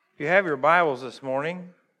If you have your Bibles this morning,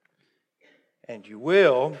 and you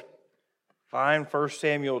will, find 1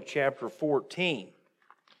 Samuel chapter 14.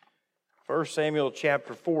 1 Samuel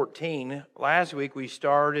chapter 14. Last week we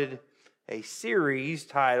started a series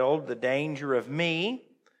titled The Danger of Me,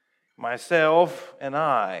 Myself, and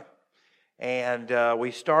I. And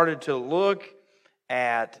we started to look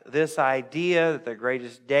at this idea that the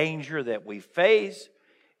greatest danger that we face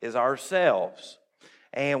is ourselves.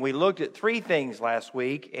 And we looked at three things last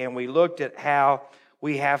week, and we looked at how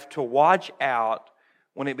we have to watch out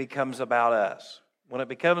when it becomes about us. When it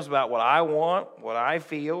becomes about what I want, what I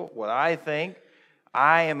feel, what I think,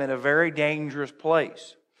 I am in a very dangerous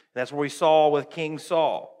place. That's what we saw with King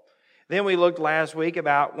Saul. Then we looked last week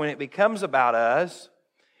about when it becomes about us,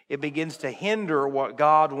 it begins to hinder what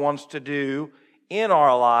God wants to do in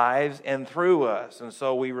our lives and through us. And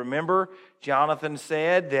so we remember Jonathan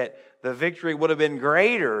said that the victory would have been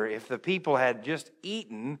greater if the people had just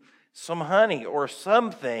eaten some honey or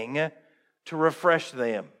something to refresh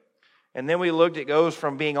them. And then we looked, it goes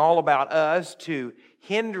from being all about us to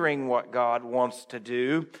hindering what God wants to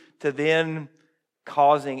do to then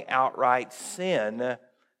causing outright sin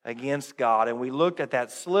against God. And we looked at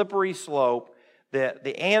that slippery slope that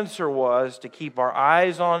the answer was to keep our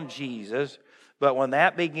eyes on Jesus. But when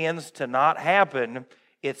that begins to not happen,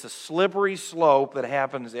 it's a slippery slope that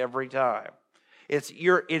happens every time. It's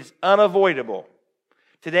unavoidable.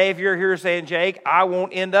 Today, if you're here saying, Jake, I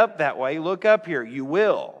won't end up that way, look up here. You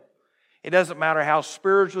will. It doesn't matter how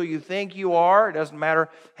spiritual you think you are. It doesn't matter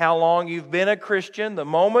how long you've been a Christian. The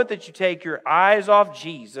moment that you take your eyes off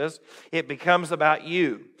Jesus, it becomes about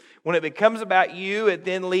you. When it becomes about you, it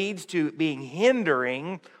then leads to being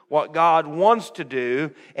hindering what God wants to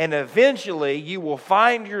do, and eventually you will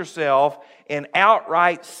find yourself in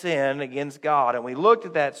outright sin against God. And we looked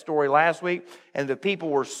at that story last week, and the people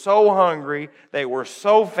were so hungry, they were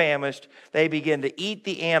so famished, they began to eat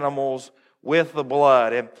the animals with the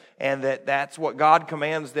blood. And that's what God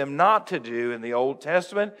commands them not to do in the Old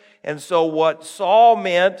Testament. And so what Saul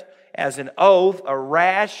meant as an oath, a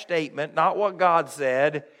rash statement, not what God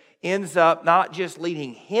said, ends up not just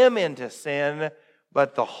leading him into sin,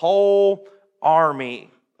 but the whole army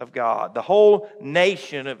of God, the whole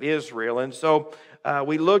nation of Israel. And so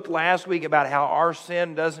we looked last week about how our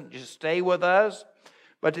sin doesn't just stay with us.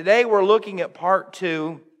 But today we're looking at part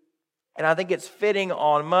 2, and I think it's fitting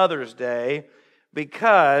on Mother's Day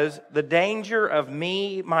because the danger of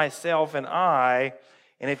me, myself, and I,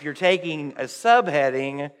 and if you're taking a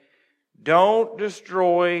subheading, don't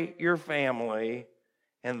destroy your family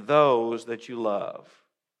and those that you love.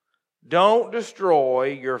 Don't destroy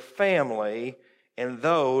your family and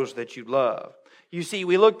those that you love. You see,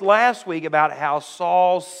 we looked last week about how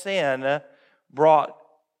Saul's sin brought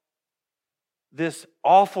this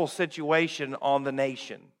awful situation on the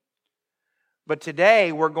nation. But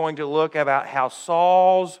today we're going to look about how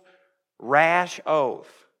Saul's rash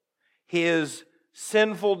oath, his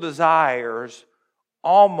sinful desires,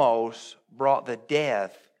 almost brought the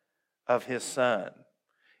death of his son.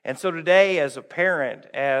 And so today, as a parent,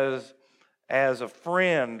 as a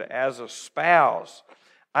friend, as a spouse,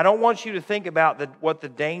 I don't want you to think about what the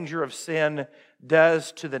danger of sin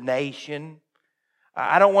does to the nation.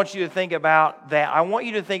 I don't want you to think about that. I want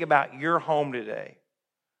you to think about your home today.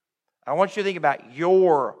 I want you to think about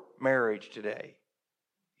your marriage today,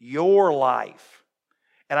 your life.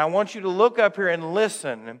 And I want you to look up here and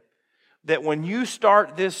listen that when you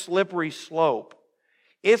start this slippery slope,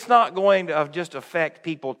 it's not going to just affect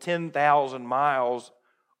people 10,000 miles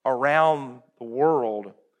around the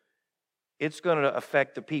world. It's going to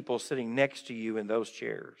affect the people sitting next to you in those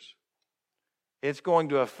chairs. It's going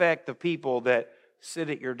to affect the people that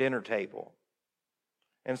sit at your dinner table.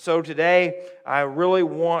 And so today, I really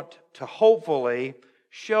want to hopefully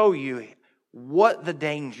show you what the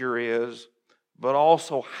danger is, but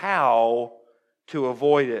also how to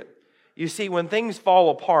avoid it. You see, when things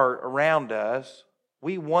fall apart around us,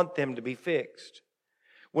 we want them to be fixed.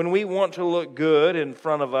 When we want to look good in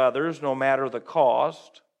front of others, no matter the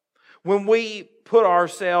cost, when we put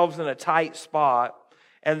ourselves in a tight spot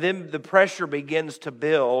and then the pressure begins to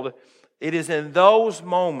build, it is in those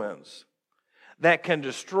moments that can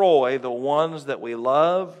destroy the ones that we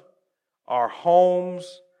love, our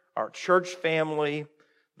homes, our church family,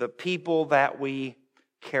 the people that we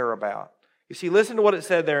care about. You see, listen to what it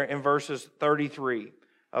said there in verses 33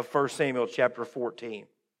 of 1 Samuel chapter 14.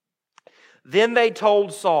 Then they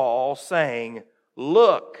told Saul, saying,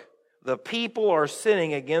 "Look, the people are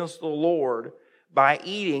sinning against the Lord by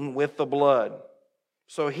eating with the blood."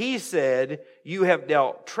 So he said, "You have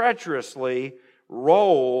dealt treacherously.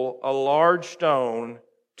 Roll a large stone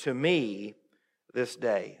to me." this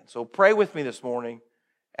day. So pray with me this morning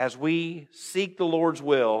as we seek the Lord's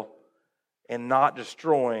will in not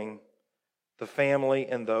destroying the family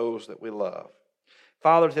and those that we love.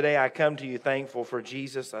 Father, today I come to you thankful for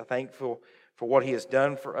Jesus. I'm thankful for what He has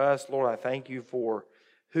done for us. Lord, I thank you for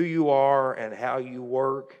who you are and how you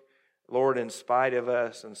work, Lord, in spite of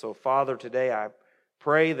us. And so, Father, today I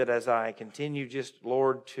pray that as I continue just,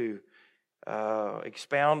 Lord, to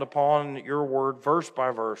expound upon your word verse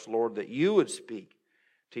by verse, Lord, that you would speak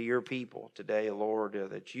to your people today, Lord,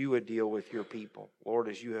 that you would deal with your people, Lord,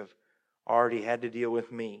 as you have already had to deal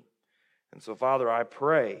with me. And so, Father, I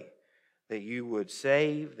pray that you would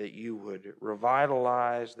save, that you would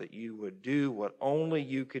revitalize, that you would do what only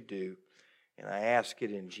you could do. And I ask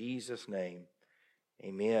it in Jesus' name.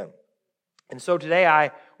 Amen. And so today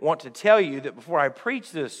I want to tell you that before I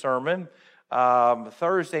preach this sermon,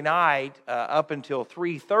 Thursday night up until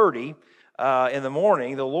 3:30 in the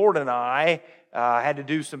morning, the Lord and I had to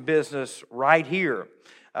do some business right here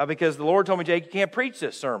because the Lord told me, Jake, you can't preach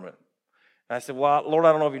this sermon. And I said, well, Lord,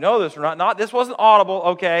 I don't know if you know this or not. This wasn't audible,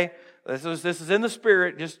 okay? This is in the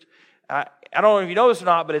Spirit. Just I don't know if you know this or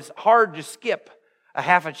not, but it's hard to skip a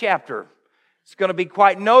half a chapter. It's going to be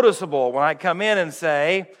quite noticeable when I come in and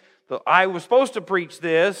say, I was supposed to preach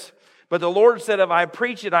this, but the Lord said if I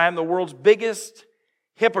preach it, I am the world's biggest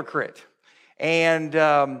hypocrite. And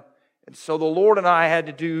so the Lord and I had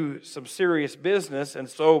to do some serious business. And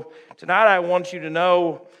so tonight I want you to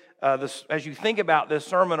know, as you think about this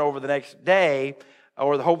sermon over the next day,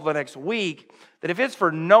 or hopefully the next week, that if it's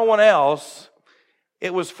for no one else,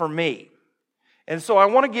 it was for me. And so I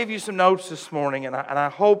want to give you some notes this morning, and I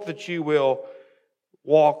hope that you will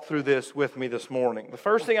walk through this with me this morning. The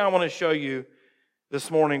first thing I want to show you this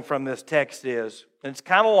morning from this text is, and it's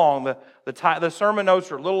kind of long, the sermon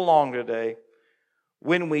notes are a little long today.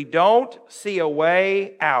 When we don't see a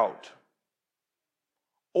way out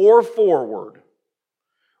or forward,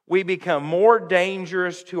 we become more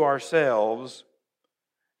dangerous to ourselves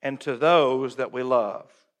and to those that we love.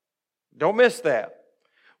 Don't miss that.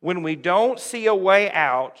 When we don't see a way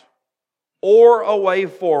out or a way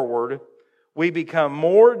forward, we become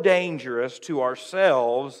more dangerous to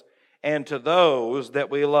ourselves and to those that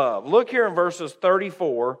we love. Look here in verses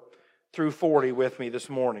 34 through 40 with me this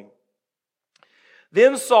morning.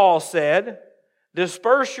 Then Saul said,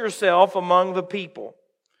 disperse yourself among the people,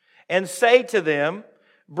 and say to them,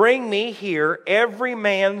 bring me here every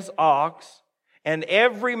man's ox and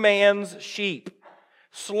every man's sheep.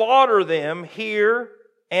 Slaughter them here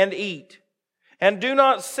and eat. And do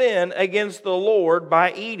not sin against the Lord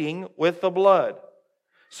by eating with the blood.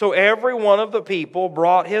 So every one of the people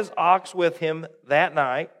brought his ox with him that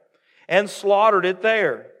night and slaughtered it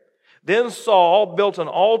there. Then Saul built an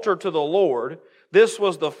altar to the Lord. This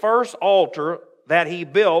was the first altar that he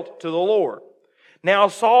built to the Lord. Now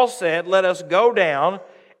Saul said, let us go down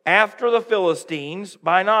after the Philistines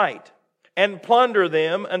by night and plunder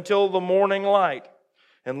them until the morning light,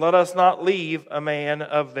 and let us not leave a man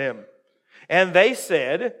of them. And they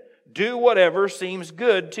said, do whatever seems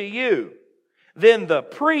good to you. Then the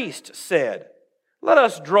priest said, let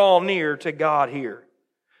us draw near to God here.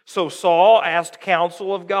 So Saul asked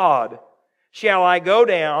counsel of God, shall I go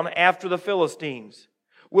down after the Philistines?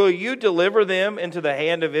 Will you deliver them into the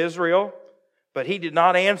hand of Israel? But he did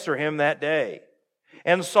not answer him that day.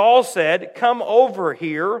 And Saul said, come over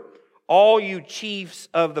here, all you chiefs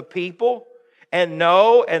of the people, and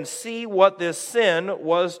know and see what this sin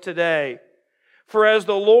was today. For as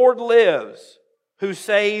the Lord lives, who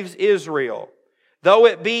saves Israel, though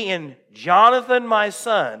it be in Jonathan my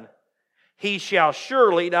son, he shall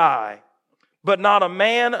surely die. But not a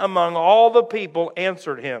man among all the people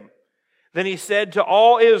answered him. Then he said to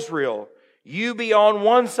all Israel, you be on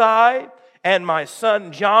one side, and my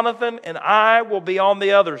son Jonathan and I will be on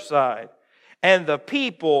the other side. And the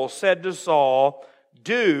people said to Saul,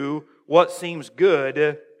 do what seems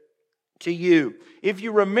good to you. If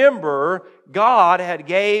you remember, God had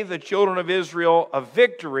gave the children of Israel a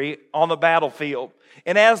victory on the battlefield.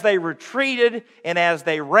 And as they retreated and as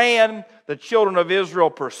they ran, the children of Israel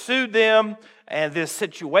pursued them, and this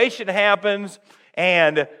situation happens,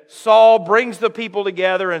 and Saul brings the people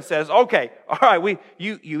together and says, okay, all right,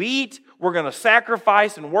 you eat, we're going to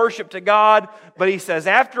sacrifice and worship to God, but he says,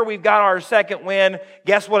 after we've got our second win,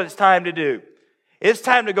 guess what it's time to do? It's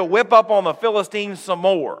time to go whip up on the Philistines some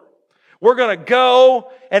more. We're going to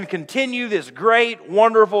go and continue this great,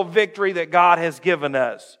 wonderful victory that God has given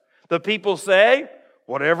us. The people say,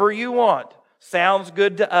 whatever you want, sounds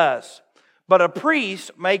good to us. But a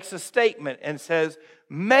priest makes a statement and says,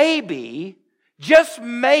 maybe, just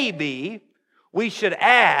maybe, we should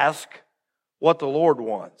ask what the Lord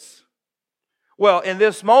wants. Well, in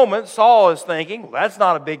this moment, Saul is thinking, well, that's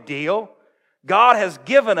not a big deal. God has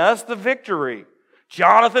given us the victory.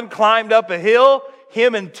 Jonathan climbed up a hill,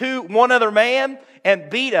 him and one other man, and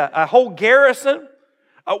beat a whole garrison.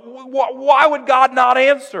 Why would God not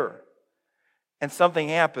answer? And something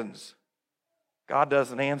happens. God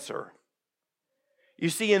doesn't answer. You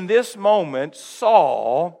see, in this moment,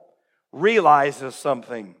 Saul realizes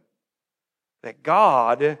something, that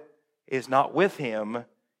God is not with him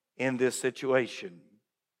in this situation.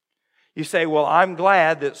 You say, well, I'm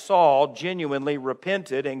glad that Saul genuinely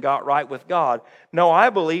repented and got right with God. No,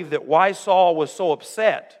 I believe that why Saul was so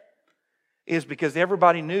upset is because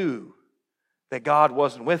everybody knew that God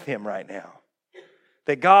wasn't with him right now.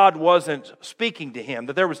 That God wasn't speaking to him.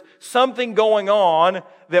 That there was something going on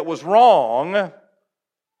that was wrong,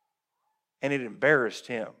 and it embarrassed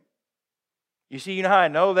him. You know how I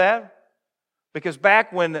know that? Because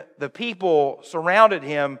back when the people surrounded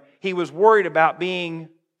him, he was worried about being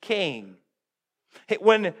king.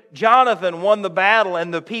 When Jonathan won the battle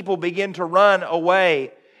and the people begin to run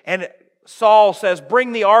away, and Saul says,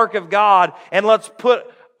 bring the ark of God and let's put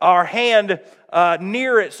our hand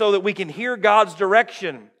near it so that we can hear God's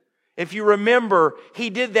direction. If you remember, he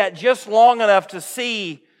did that just long enough to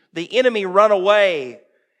see the enemy run away,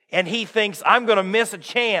 and he thinks, I'm going to miss a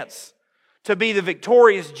chance to be the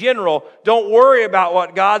victorious general. Don't worry about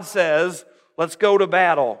what God says. Let's go to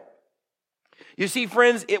battle. You see,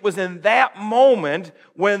 friends, it was in that moment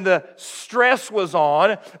when the stress was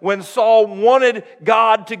on, when Saul wanted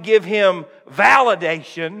God to give him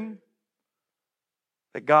validation,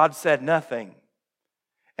 that God said nothing.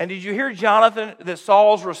 And did you hear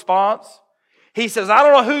Saul's response? He says, I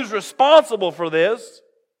don't know who's responsible for this,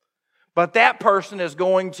 but that person is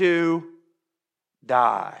going to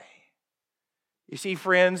die. You see,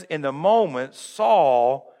 friends, in the moment,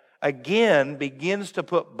 Saul again begins to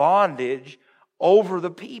put bondage over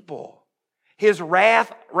the people. His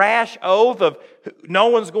rash oath of no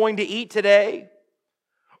one's going to eat today,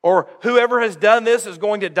 or whoever has done this is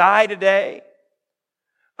going to die today.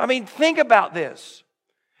 I mean, think about this.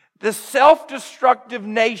 The self-destructive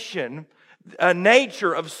nature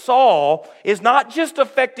of Saul is not just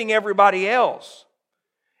affecting everybody else.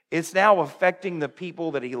 It's now affecting the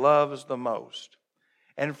people that he loves the most.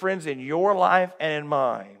 And friends, in your life and in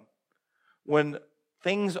mine, when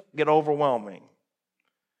things get overwhelming,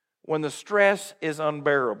 when the stress is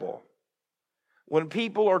unbearable, when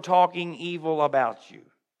people are talking evil about you,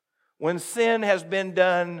 when sin has been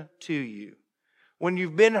done to you, when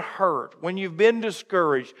you've been hurt, when you've been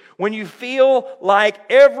discouraged, when you feel like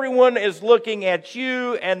everyone is looking at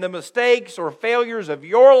you and the mistakes or failures of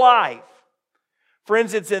your life,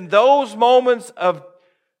 friends, it's in those moments of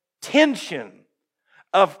tension,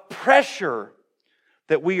 of pressure,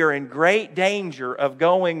 that we are in great danger of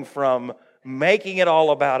going from making it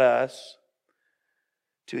all about us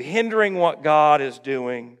to hindering what God is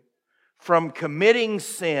doing, from committing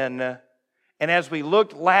sin. And as we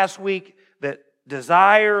looked last week, that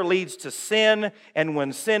desire leads to sin, and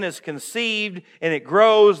when sin is conceived and it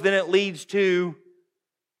grows, then it leads to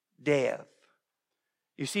death.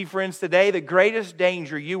 You see, friends, today the greatest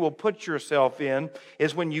danger you will put yourself in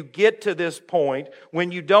is when you get to this point,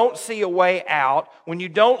 when you don't see a way out, when you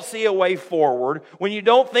don't see a way forward, when you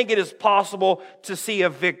don't think it is possible to see a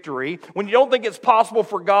victory, when you don't think it's possible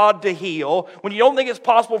for God to heal, when you don't think it's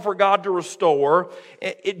possible for God to restore.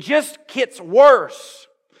 It just gets worse.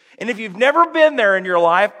 And if you've never been there in your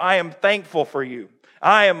life, I am thankful for you.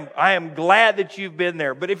 I am glad that you've been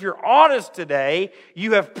there. But if you're honest today,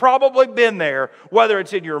 you have probably been there, whether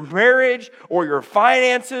it's in your marriage or your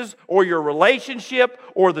finances or your relationship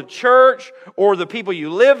or the church or the people you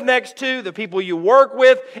live next to, the people you work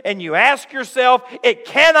with, and you ask yourself, it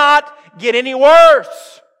cannot get any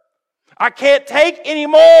worse. I can't take any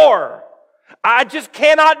more. I just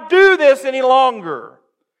cannot do this any longer.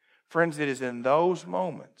 Friends, it is in those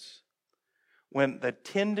moments when the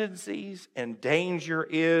tendencies and danger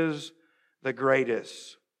is the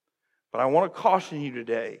greatest. But I want to caution you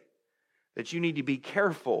today that you need to be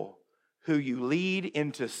careful who you lead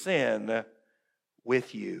into sin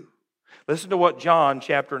with you. Listen to what John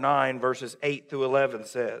chapter 9 verses 8 through 11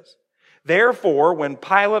 says. Therefore, when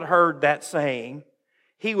Pilate heard that saying,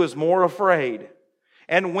 he was more afraid,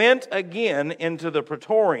 and went again into the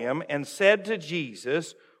praetorium and said to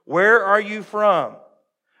Jesus, where are you from?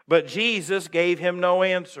 But Jesus gave him no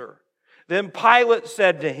answer. Then Pilate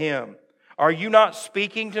said to him, are you not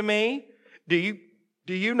speaking to me? Do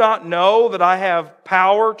you not know that I have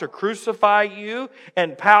power to crucify you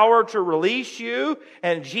and power to release you?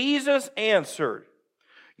 And Jesus answered,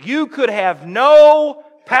 you could have no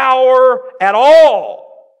power at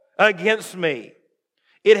all against me.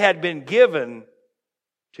 It had been given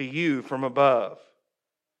to you from above.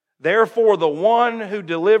 Therefore, the one who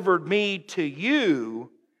delivered me to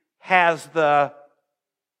you has the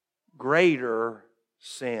greater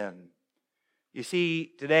sin. You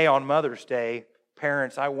see, today on Mother's Day,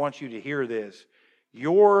 parents, I want you to hear this.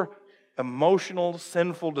 Your emotional,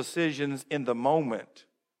 sinful decisions in the moment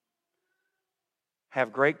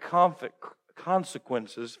have great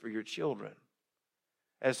consequences for your children.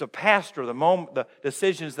 As a pastor, the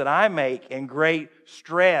decisions that I make in great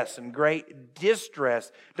stress and great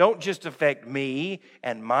distress don't just affect me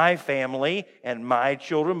and my family and my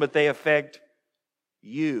children, but they affect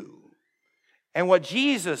you. And what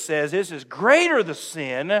Jesus says is greater the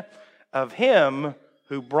sin of him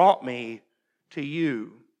who brought me to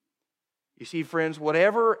you. You see, friends,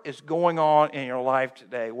 whatever is going on in your life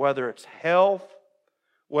today, whether it's health,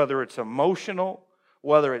 whether it's emotional,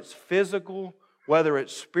 whether it's physical, whether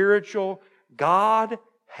it's spiritual, God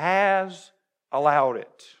has allowed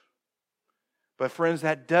it. But friends,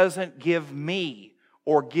 that doesn't give me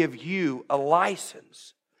or give you a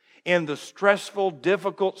license in the stressful,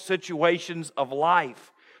 difficult situations of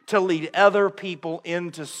life to lead other people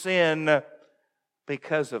into sin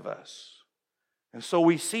because of us. And so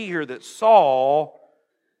we see here that Saul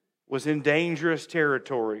was in dangerous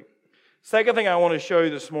territory. Second thing I want to show you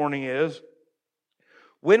this morning is,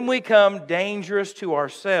 when we come dangerous to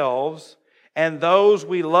ourselves and those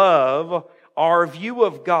we love, our view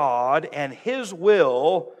of God and His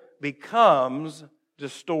will becomes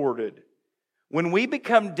distorted. When we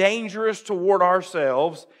become dangerous toward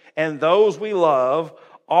ourselves and those we love,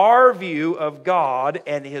 our view of God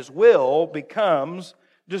and His will becomes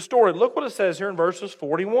distorted. Look what it says here in verses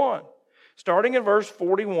 41. Starting in verse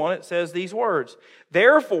 41, it says these words,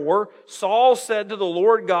 Therefore Saul said to the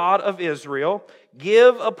Lord God of Israel,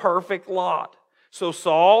 Give a perfect lot. So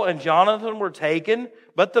Saul and Jonathan were taken,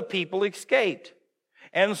 but the people escaped.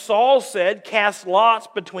 And Saul said, Cast lots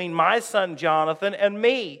between my son Jonathan and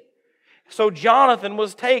me. So Jonathan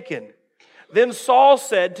was taken. Then Saul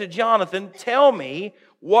said to Jonathan, Tell me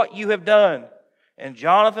what you have done. And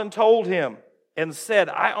Jonathan told him and said,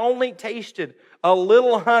 I only tasted a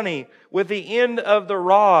little honey with the end of the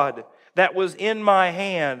rod that was in my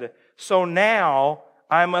hand, so now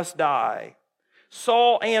I must die.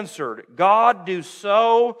 Saul answered, God do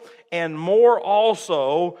so and more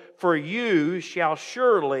also, for you shall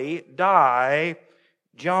surely die,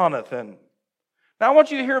 Jonathan. Now I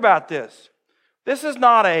want you to hear about this. This is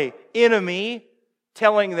not an enemy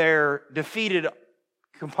telling their defeated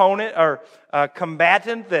component or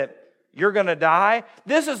combatant that you're going to die.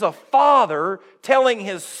 This is a father telling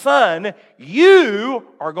his son, you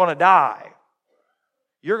are going to die.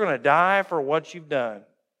 You're going to die for what you've done.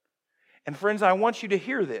 And friends, I want you to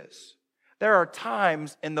hear this. There are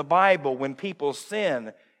times in the Bible when people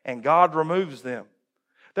sin and God removes them.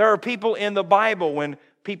 There are people in the Bible when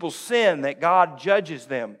people sin that God judges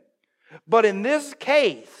them. But in this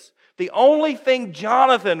case, the only thing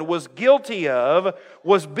Jonathan was guilty of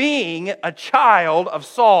was being a child of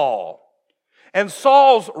Saul. And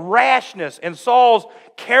Saul's rashness and Saul's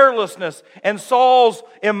carelessness and Saul's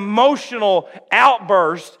emotional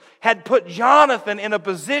outburst had put Jonathan in a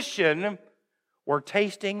position where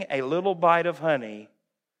tasting a little bite of honey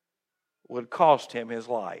would cost him his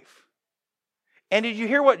life. And did you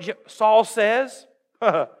hear what Saul says?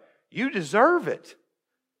 You deserve it.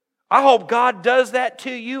 I hope God does that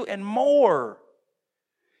to you and more.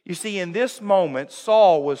 You see, in this moment,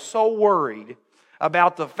 Saul was so worried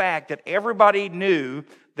about the fact that everybody knew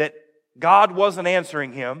that God wasn't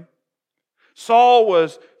answering him. Saul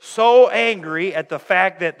was so angry at the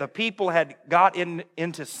fact that the people had got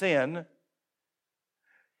into sin.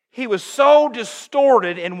 He was so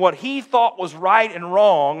distorted in what he thought was right and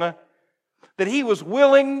wrong that he was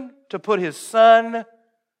willing to put his son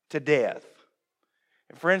to death.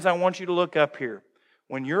 And friends, I want you to look up here.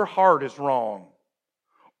 When your heart is wrong,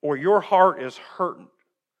 or your heart is hurting,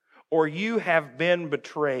 or you have been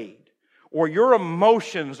betrayed, or your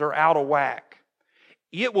emotions are out of whack,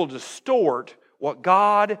 it will distort what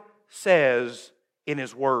God says in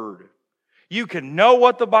His Word. You can know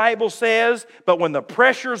what the Bible says, but when the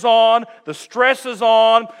pressure's on, the stress is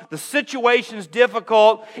on, the situation's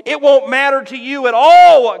difficult, it won't matter to you at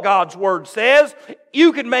all what God's Word says.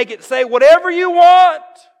 You can make it say whatever you want.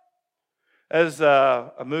 As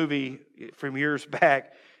a movie from years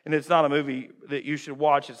back, and it's not a movie that you should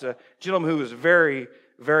watch. It's a gentleman who was very,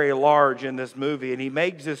 very large in this movie, and he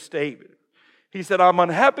makes this statement. He said, I'm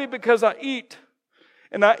unhappy because I eat,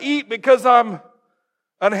 and I eat because I'm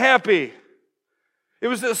unhappy. It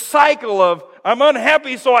was this cycle of, I'm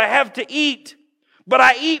unhappy so I have to eat, But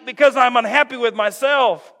I eat because I'm unhappy with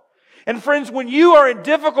myself. And friends, when you are in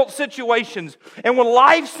difficult situations and when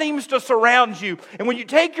life seems to surround you and when you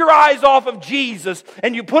take your eyes off of Jesus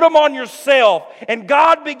and you put them on yourself and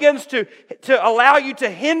God begins to allow you to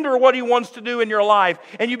hinder what He wants to do in your life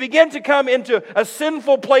and you begin to come into a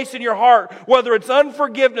sinful place in your heart, whether it's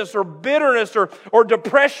unforgiveness or bitterness or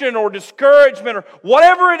depression or discouragement or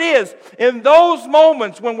whatever it is, in those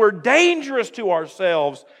moments when we're dangerous to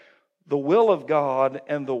ourselves, the will of God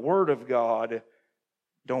and the Word of God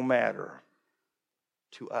don't matter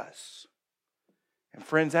to us. And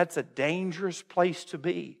friends, that's a dangerous place to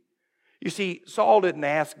be. You see, Saul didn't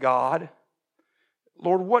ask God,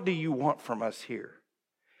 Lord, what do you want from us here?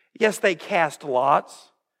 Yes, they cast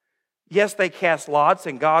lots. Yes, they cast lots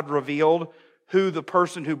and God revealed who the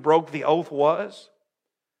person who broke the oath was.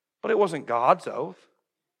 But it wasn't God's oath.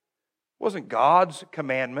 It wasn't God's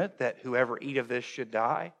commandment that whoever eat of this should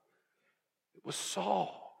die. It was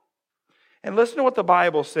Saul. And listen to what the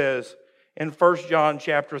Bible says in 1 John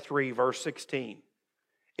chapter 3, verse 16.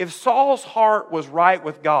 If Saul's heart was right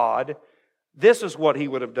with God, this is what he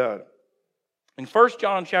would have done. In 1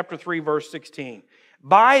 John chapter 3, verse 16,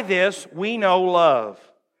 by this we know love,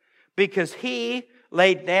 because He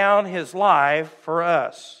laid down His life for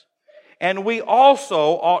us. And we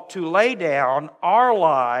also ought to lay down our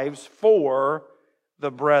lives for the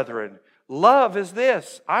brethren. Love is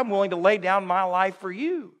this: I'm willing to lay down my life for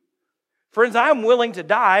you. Friends, I'm willing to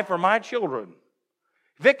die for my children.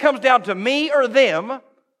 If it comes down to me or them,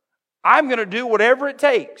 I'm going to do whatever it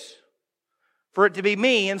takes for it to be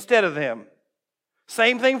me instead of them.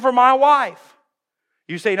 Same thing for my wife.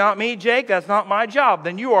 You say, not me, Jake, that's not my job.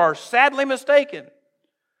 Then you are sadly mistaken.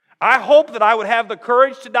 I hope that I would have the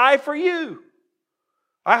courage to die for you.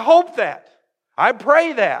 I hope that. I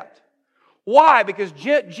pray that. Why? Because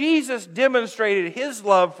Jesus demonstrated His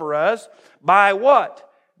love for us by what?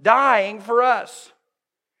 Dying for us.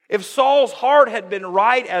 If Saul's heart had been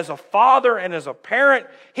right as a father and as a parent,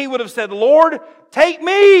 he would have said, Lord, take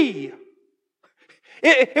me.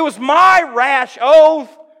 It was my rash oath.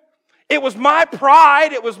 It was my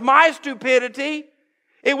pride. It was my stupidity.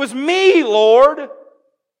 It was me, Lord.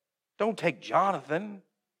 Don't take Jonathan.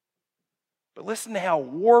 But listen to how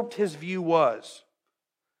warped his view was.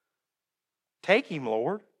 Take him,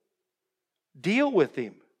 Lord. Deal with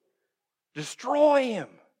him. Destroy him.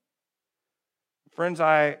 Friends,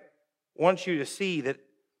 I want you to see that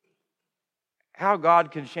how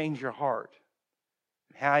God can change your heart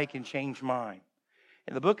and how He can change mine.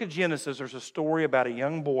 In the book of Genesis, there's a story about a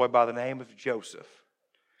young boy by the name of Joseph.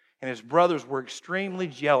 And his brothers were extremely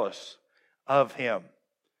jealous of him.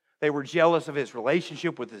 They were jealous of his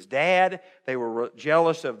relationship with his dad. They were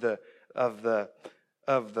jealous of the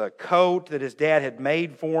coat that his dad had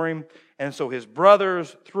made for him. And so his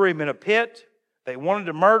brothers threw him in a pit. They wanted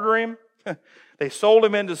to murder him. They sold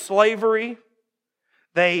him into slavery.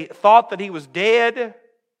 They thought that he was dead.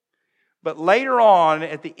 But later on,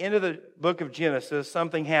 at the end of the book of Genesis,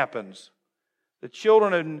 something happens. The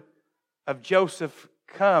children of Joseph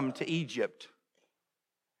come to Egypt.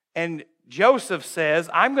 And Joseph says,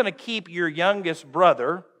 I'm going to keep your youngest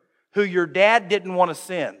brother, who your dad didn't want to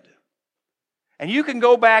send. And you can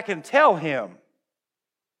go back and tell him.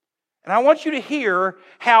 And I want you to hear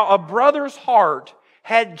how a brother's heart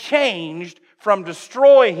had changed from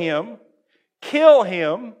destroy him, kill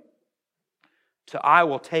him, to I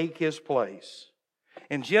will take his place.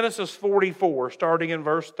 In Genesis 44, starting in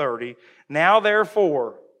verse 30, now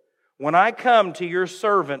therefore, when I come to your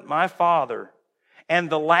servant, my father,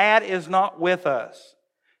 and the lad is not with us,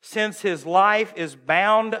 since his life is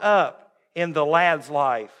bound up in the lad's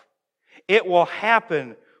life, it will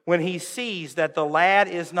happen when he sees that the lad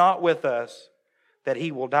is not with us, that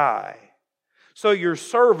he will die. So your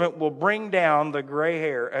servant will bring down the gray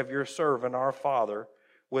hair of your servant, our father,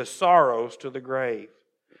 with sorrows to the grave.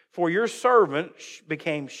 For your servant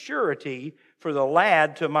became surety for the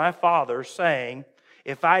lad to my father, saying,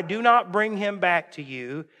 if I do not bring him back to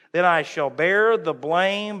you, then I shall bear the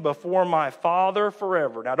blame before my father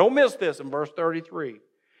forever. Now don't miss this in verse 33.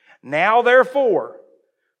 Now therefore,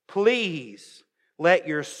 please let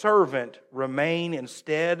your servant remain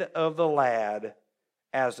instead of the lad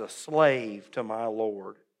as a slave to my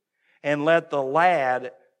Lord, and let the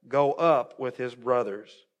lad go up with his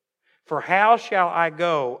brothers. For how shall I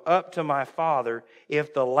go up to my father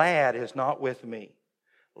if the lad is not with me?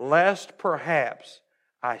 Lest perhaps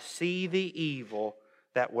I see the evil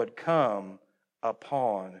that would come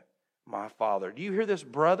upon my father. Do you hear this,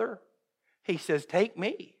 brother? He says, take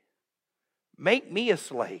me. Make me a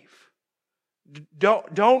slave.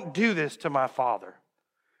 Don't do this to my father.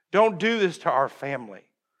 Don't do this to our family.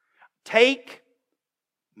 Take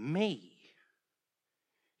me.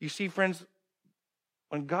 You see, friends,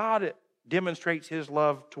 when God demonstrates His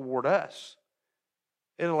love toward us,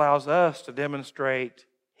 it allows us to demonstrate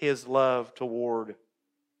His love toward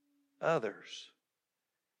others.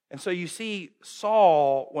 And so you see,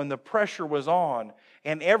 Saul, when the pressure was on,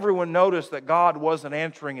 and everyone noticed that God wasn't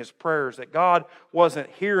answering his prayers, that God wasn't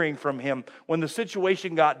hearing from him, when the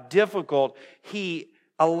situation got difficult, he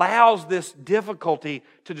allows this difficulty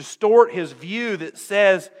to distort his view that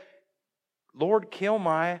says, Lord, kill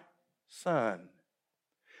my son.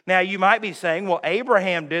 Now, you might be saying, well,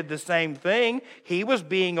 Abraham did the same thing. He was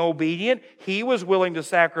being obedient. He was willing to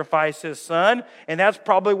sacrifice his son, and that's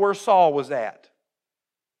probably where Saul was at.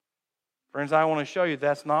 Friends, I want to show you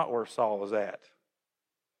that's not where Saul was at.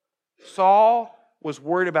 Saul was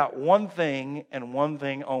worried about one thing and one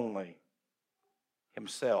thing only: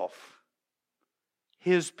 himself,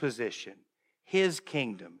 his position, his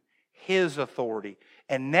kingdom, his authority.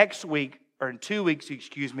 And next week, or in 2 weeks,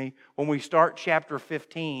 when we start chapter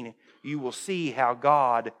 15, you will see how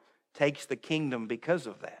God takes the kingdom because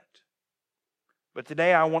of that. But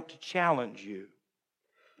today I want to challenge you.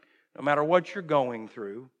 No matter what you're going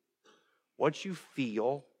through, what you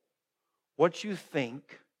feel, what you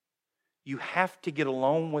think, you have to get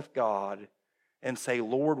alone with God and say,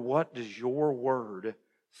 Lord, what does your word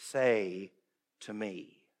say to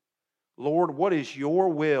me? Lord, what is your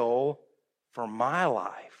will for my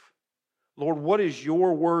life? Lord, what does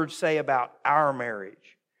your word say about our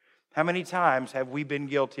marriage? How many times have we been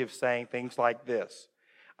guilty of saying things like this?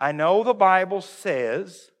 I know the Bible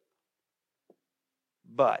says,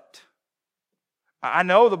 but. I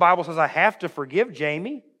know the Bible says I have to forgive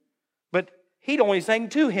Jamie, but he'd only sang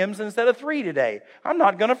 2 hymns instead of 3 today. I'm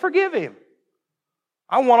not going to forgive him.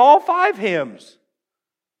 I want all 5 hymns.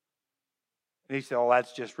 And he said, oh,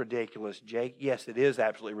 that's just ridiculous, Jake. Yes, it is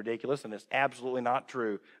absolutely ridiculous, and it's absolutely not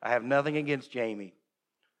true. I have nothing against Jamie.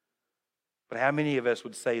 But how many of us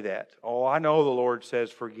would say that? Oh, I know the Lord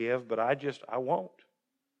says forgive, but I won't.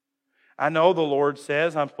 I know the Lord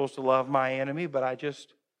says I'm supposed to love my enemy, but I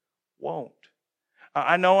just won't.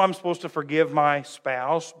 I know I'm supposed to forgive my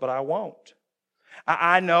spouse, but I won't.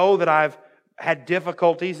 I know that I've had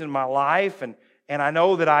difficulties in my life, and I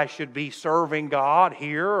know that I should be serving God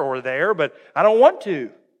here or there, but I don't want to.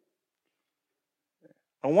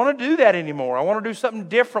 I don't want to do that anymore. I want to do something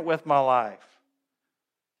different with my life.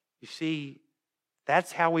 You see,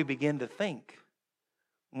 that's how we begin to think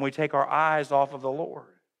when we take our eyes off of the Lord.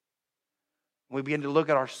 We begin to look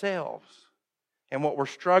at ourselves and what we're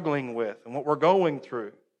struggling with and what we're going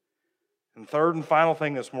through. And third and final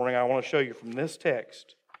thing this morning I want to show you from this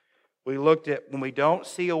text, we looked at when we don't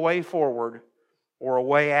see a way forward or a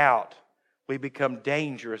way out, we become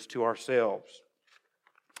dangerous to ourselves.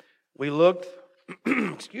 We looked,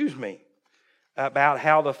 about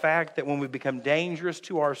how the fact that when we become dangerous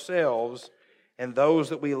to ourselves and those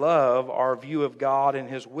that we love, our view of God and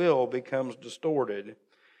His will becomes distorted.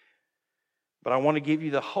 But I want to give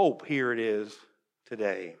you the hope, here it is,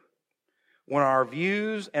 today. When our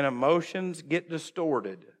views and emotions get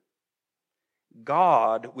distorted,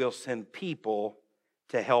 God will send people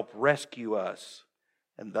to help rescue us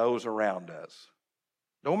and those around us.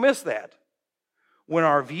 Don't miss that. When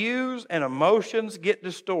our views and emotions get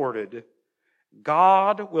distorted,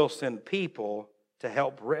 God will send people to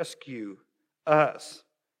help rescue us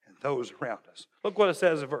and those around us. Look what it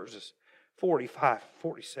says in verses 45,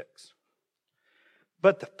 46.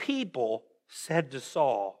 But the people said to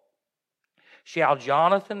Saul, shall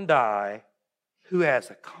Jonathan die, who has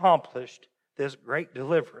accomplished this great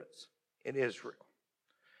deliverance in Israel?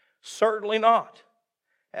 Certainly not.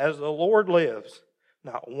 As the Lord lives,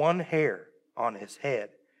 not one hair on his head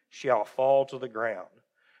shall fall to the ground,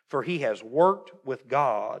 for he has worked with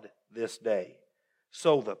God this day.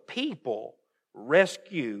 So the people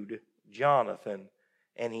rescued Jonathan,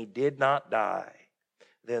 and he did not die.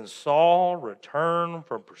 Then Saul returned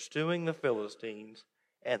from pursuing the Philistines,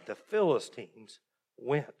 and the Philistines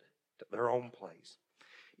went to their own place.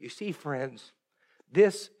 You see, friends,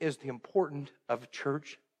 this is the importance of a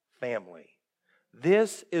church family.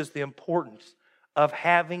 This is the importance of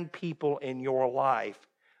having people in your life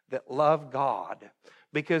that love God.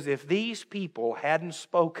 Because if these people hadn't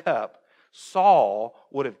spoke up, Saul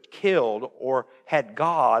would have killed or had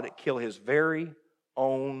God kill his very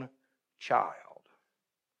own child.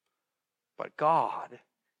 But God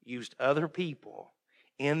used other people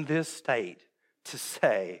in this state to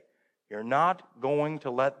say, you're not going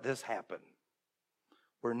to let this happen.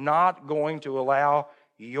 We're not going to allow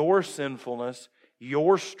your sinfulness,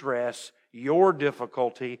 your stress, your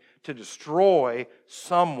difficulty to destroy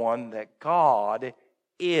someone that God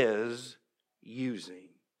is using.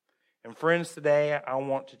 And friends, today I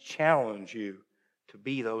want to challenge you to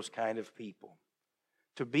be those kind of people.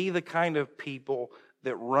 To be the kind of people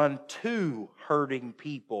that run to hurting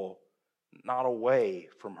people, not away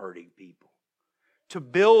from hurting people. To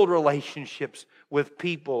build relationships with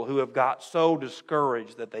people who have got so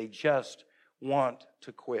discouraged that they just want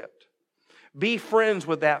to quit. Be friends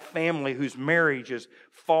with that family whose marriage is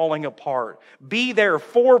falling apart. Be there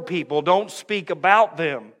for people, don't speak about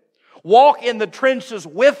them. Walk in the trenches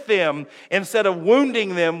with them instead of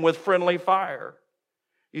wounding them with friendly fire.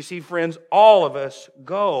 You see, friends, all of us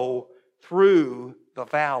go through the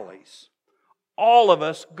valleys. All of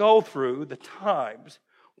us go through the times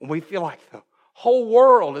when we feel like the whole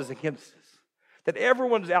world is against us, that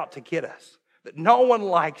everyone's out to get us, that no one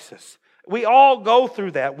likes us. We all go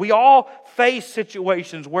through that. We all face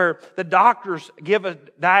situations where the doctors give a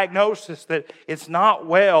diagnosis that it's not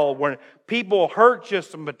well, where people hurt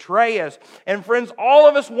us and betray us. And friends, all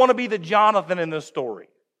of us want to be the Jonathan in this story.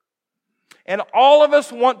 And all of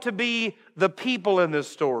us want to be the people in this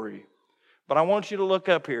story. But I want you to look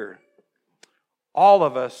up here. All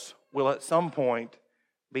of us will at some point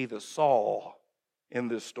be the Saul in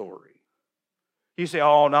this story. You say,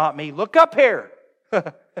 oh, not me. Look up here.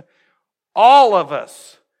 All of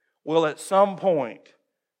us will at some point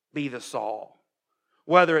be the Saul.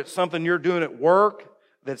 Whether it's something you're doing at work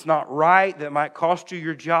that's not right, that might cost you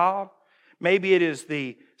your job. Maybe it is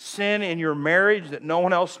the sin in your marriage that no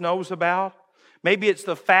one else knows about. Maybe it's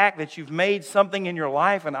the fact that you've made something in your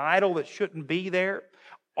life an idol that shouldn't be there.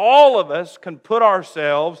 All of us can put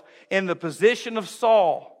ourselves in the position of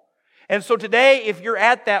Saul. And so today, if you're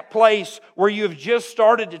at that place where you have just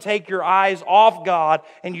started to take your eyes off God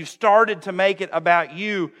and you started to make it about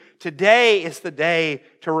you, today is the day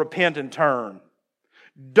to repent and turn.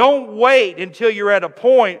 Don't wait until you're at a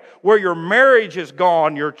point where your marriage is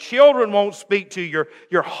gone, your children won't speak to you,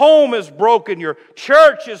 your home is broken, your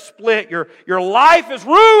church is split, your life is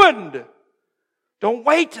ruined. Don't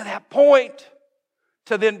wait to that point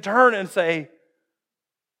to then turn and say,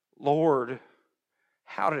 Lord,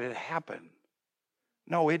 how did it happen?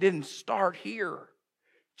 No, it didn't start here.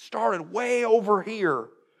 It started way over here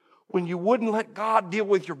when you wouldn't let God deal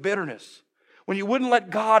with your bitterness, when you wouldn't let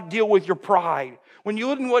God deal with your pride, when you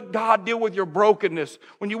wouldn't let God deal with your brokenness,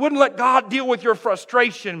 when you wouldn't let God deal with your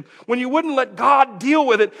frustration, when you wouldn't let God deal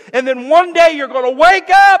with it, and then one day you're going to wake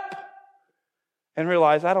up and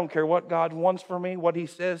realize, I don't care what God wants for me, what He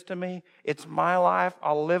says to me. It's my life.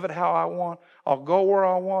 I'll live it how I want. I'll go where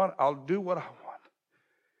I want. I'll do what I want.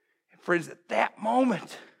 And friends, at that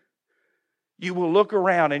moment, you will look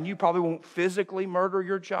around and you probably won't physically murder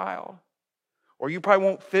your child, or you probably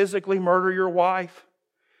won't physically murder your wife,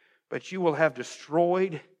 but you will have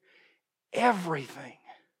destroyed everything.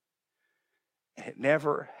 And it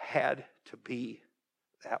never had to be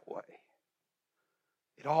that way.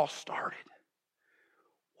 It all started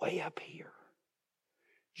way up here,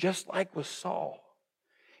 just like with Saul.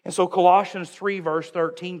 And so Colossians 3 verse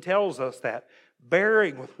 13 tells us that,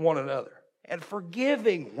 bearing with one another and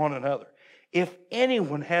forgiving one another, if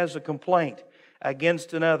anyone has a complaint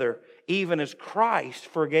against another, even as Christ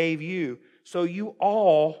forgave you, so you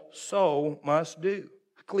also must do.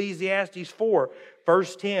 Ecclesiastes 4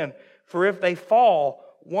 verse 10, for if they fall,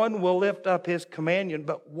 one will lift up his companion,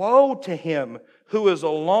 but woe to him who is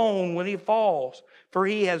alone when he falls, for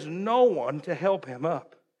he has no one to help him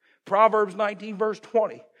up. Proverbs 19 verse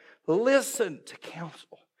 20, listen to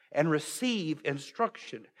counsel and receive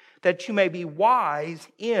instruction, that you may be wise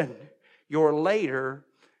in your later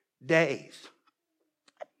days.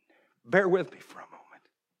 Bear with me for a moment.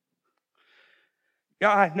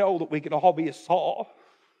 Yeah, I know that we can all be a Saul,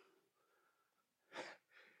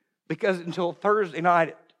 because until Thursday night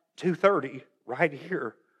at 2:30, right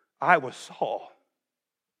here, I was Saul.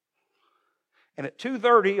 And at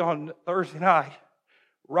 2:30 on Thursday night,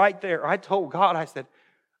 right there, I told God, I said,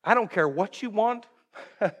 I don't care what you want.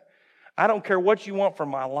 I don't care what you want for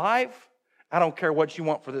my life. I don't care what you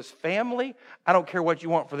want for this family. I don't care what you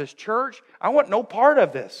want for this church. I want no part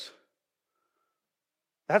of this.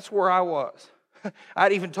 That's where I was.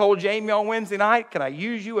 I'd even told Jamie on Wednesday night, can I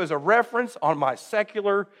use you as a reference on my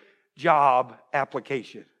secular job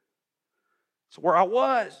application? That's where I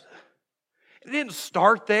was. It didn't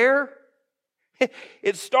start there.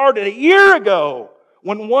 It started a year ago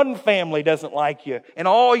when one family doesn't like you and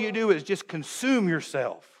all you do is just consume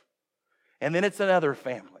yourself. And then it's another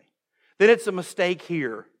family. Then it's a mistake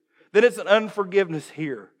here. Then it's an unforgiveness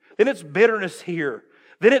here. Then it's bitterness here.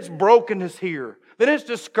 Then it's brokenness here. Then it's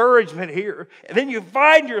discouragement here. And then you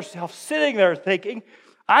find yourself sitting there thinking,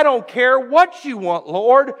 I don't care what you want,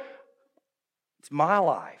 Lord. It's my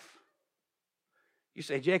life. You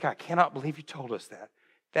say, Jake, I cannot believe you told us that.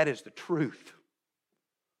 That is the truth.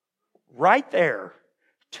 Right there,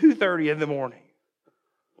 2:30 in the morning.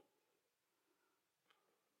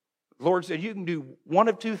 The Lord said, you can do one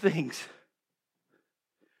of two things.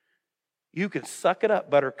 You can suck it up,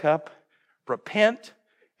 Buttercup, repent,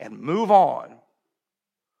 and move on.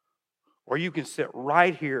 Or you can sit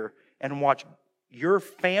right here and watch your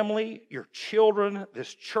family, your children,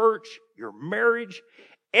 this church, your marriage,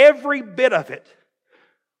 every bit of it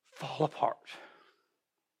fall apart.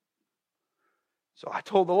 So I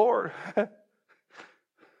told the Lord,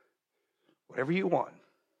 whatever you want.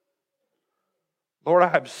 Lord,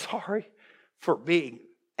 I'm sorry for being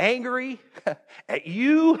angry at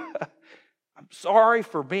you. I'm sorry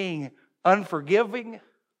for being unforgiving.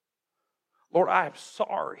 Lord, I am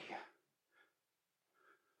sorry.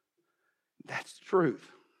 That's the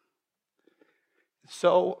truth.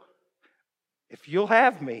 So, if you'll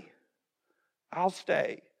have me, I'll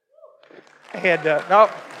stay. And no,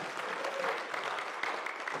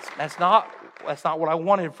 that's not what I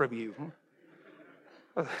wanted from you.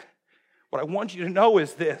 What I want you to know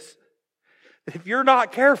is this: that if you're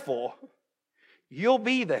not careful, you'll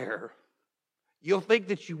be there. You'll think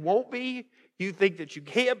that you won't be. You think that you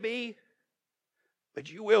can't be,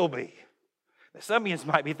 but you will be. Now, some of you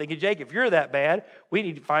might be thinking, Jake, if you're that bad, we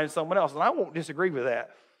need to find someone else. And I won't disagree with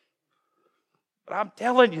that. But I'm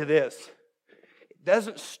telling you this. It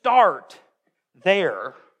doesn't start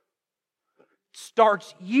there. It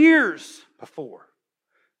starts years before.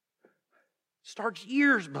 It starts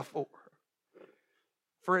years before.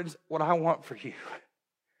 Friends, what I want for you,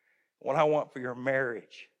 what I want for your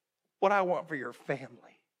marriage, what I want for your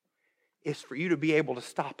family is for you to be able to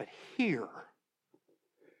stop it here.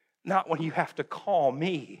 Not when you have to call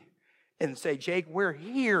me and say, Jake, we're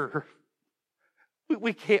here.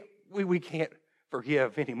 We can't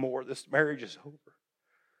forgive anymore. This marriage is over.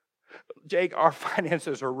 Jake, our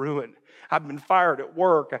finances are ruined. I've been fired at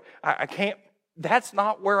work. I can't. That's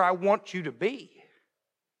not where I want you to be.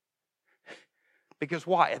 Because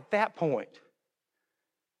why? At that point,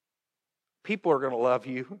 people are going to love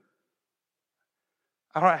you.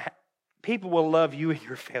 People will love you in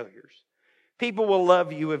your failures. People will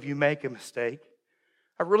love you if you make a mistake.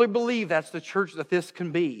 I really believe that's the church that this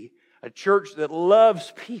can be. A church that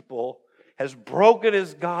loves people as broken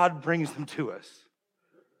as God brings them to us.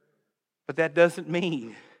 But that doesn't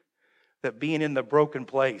mean that being in the broken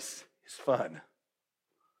place is fun.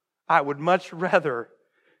 I would much rather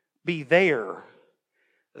be there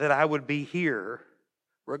than I would be here,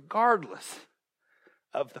 regardless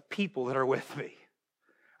of the people that are with me.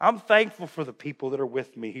 I'm thankful for the people that are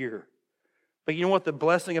with me here. But you know what the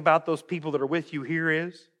blessing about those people that are with you here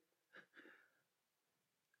is?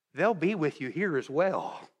 They'll be with you here as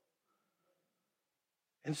well.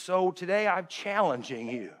 And so today I'm challenging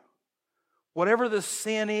you. Whatever the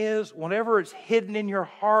sin is, whatever it's hidden in your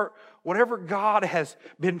heart, whatever God has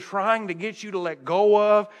been trying to get you to let go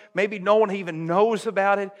of, maybe no one even knows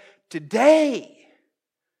about it, today,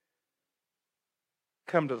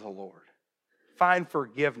 come to the Lord. Find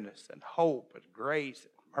forgiveness and hope and grace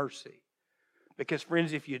and mercy. Because,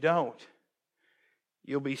 friends, if you don't,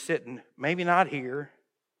 you'll be sitting, maybe not here.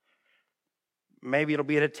 Maybe it'll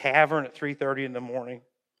be at a tavern at 3:30 in the morning.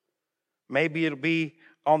 Maybe it'll be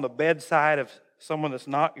on the bedside of someone that's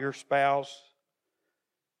not your spouse.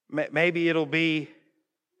 Maybe it'll be,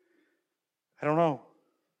 I don't know.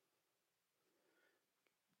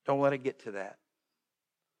 Don't let it get to that.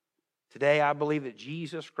 Today, I believe that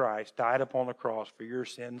Jesus Christ died upon the cross for your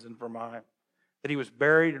sins and for mine. That He was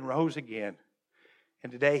buried and rose again.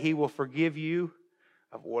 And today He will forgive you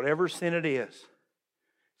of whatever sin it is.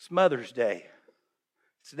 It's Mother's Day.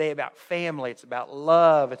 It's a day about family. It's about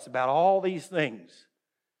love. It's about all these things.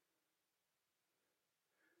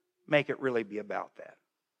 Make it really be about that.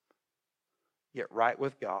 Get right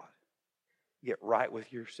with God. Get right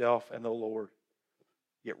with yourself and the Lord.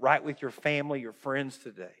 Get right with your family, your friends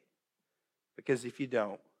today. Because if you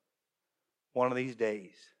don't, one of these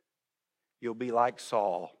days, you'll be like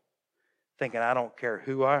Saul, thinking, I don't care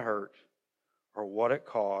who I hurt or what it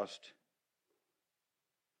cost.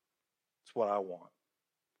 It's what I want.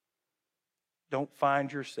 Don't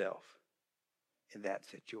find yourself in that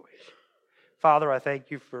situation. Father, I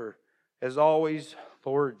thank you for, as always,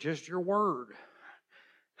 Lord, just your word.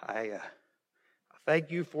 I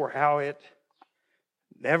thank you for how it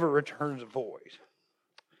never returns void.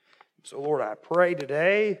 So, Lord, I pray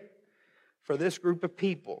today for this group of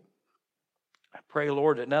people. I pray,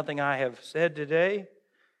 Lord, that nothing I have said today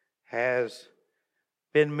has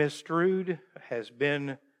been misconstrued, has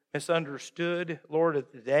been misunderstood. Lord,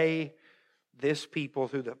 that today this people,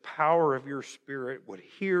 through the power of your Spirit, would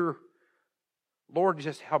hear, Lord,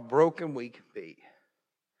 just how broken we can be,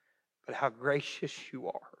 but how gracious you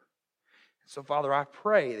are. So, Father, I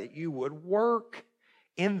pray that you would work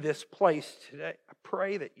in this place today. I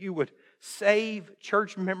pray that you would save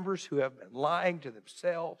church members who have been lying to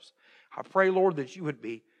themselves. I pray, Lord, that you would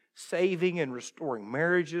be saving and restoring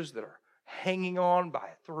marriages that are hanging on by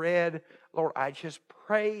a thread. Lord, I just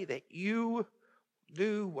pray that you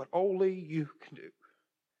do what only you can do.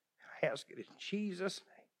 I ask it in Jesus'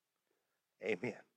 name. Amen.